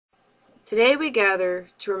Today we gather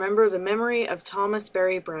to remember the memory of Thomas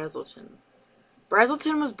Barry Brazelton.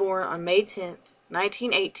 Brazelton was born on May 10th,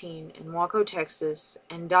 1918 in Waco, Texas,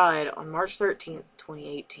 and died on March 13th,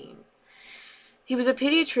 2018. He was a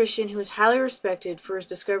pediatrician who was highly respected for his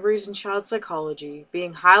discoveries in child psychology,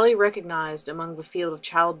 being highly recognized among the field of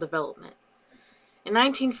child development. In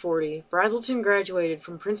 1940, Brazelton graduated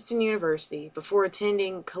from Princeton University before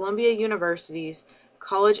attending Columbia University's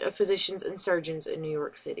College of Physicians and Surgeons in New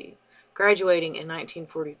York City, graduating in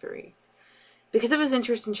 1943. Because of his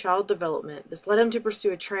interest in child development, this led him to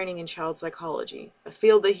pursue a training in child psychology, a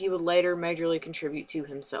field that he would later majorly contribute to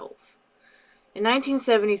himself. In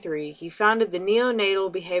 1973, he founded the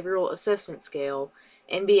Neonatal Behavioral Assessment Scale,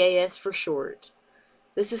 NBAS for short.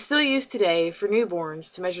 This is still used today for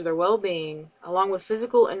newborns to measure their well-being, along with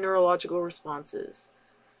physical and neurological responses.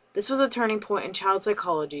 This was a turning point in child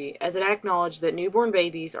psychology, as it acknowledged that newborn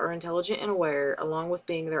babies are intelligent and aware, along with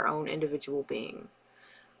being their own individual being.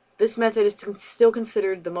 This method is still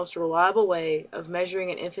considered the most reliable way of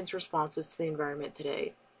measuring an infant's responses to the environment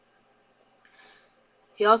today.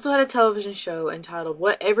 He also had a television show entitled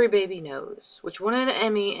What Every Baby Knows, which won an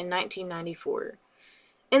Emmy in 1994.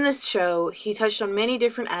 In this show, he touched on many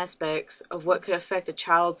different aspects of what could affect a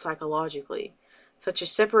child psychologically, such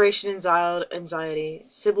as separation anxiety,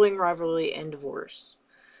 sibling rivalry, and divorce.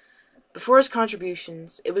 Before his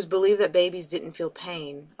contributions, it was believed that babies didn't feel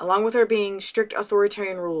pain, along with there being strict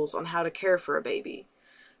authoritarian rules on how to care for a baby.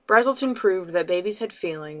 Brazelton proved that babies had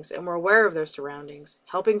feelings and were aware of their surroundings,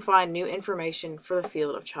 helping find new information for the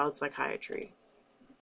field of child psychiatry.